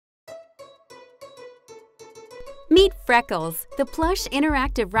Meet Freckles, the plush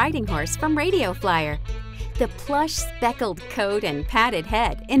interactive riding horse from Radio Flyer. The plush speckled coat and padded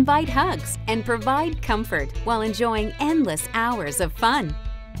head invite hugs and provide comfort while enjoying endless hours of fun.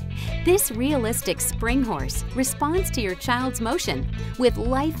 This realistic spring horse responds to your child's motion with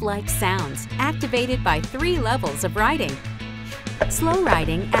lifelike sounds activated by 3 levels of riding. Slow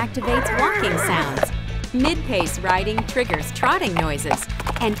riding activates walking sounds. Mid-pace riding triggers trotting noises,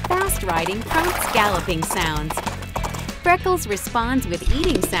 and fast riding prompts galloping sounds. Freckles responds with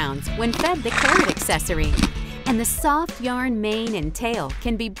eating sounds when fed the carrot accessory, and the soft yarn mane and tail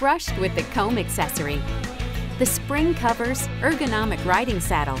can be brushed with the comb accessory. The spring covers, ergonomic riding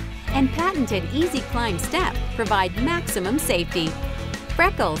saddle, and patented easy climb step provide maximum safety.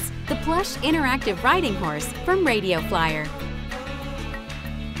 Freckles, the plush interactive riding horse from Radio Flyer.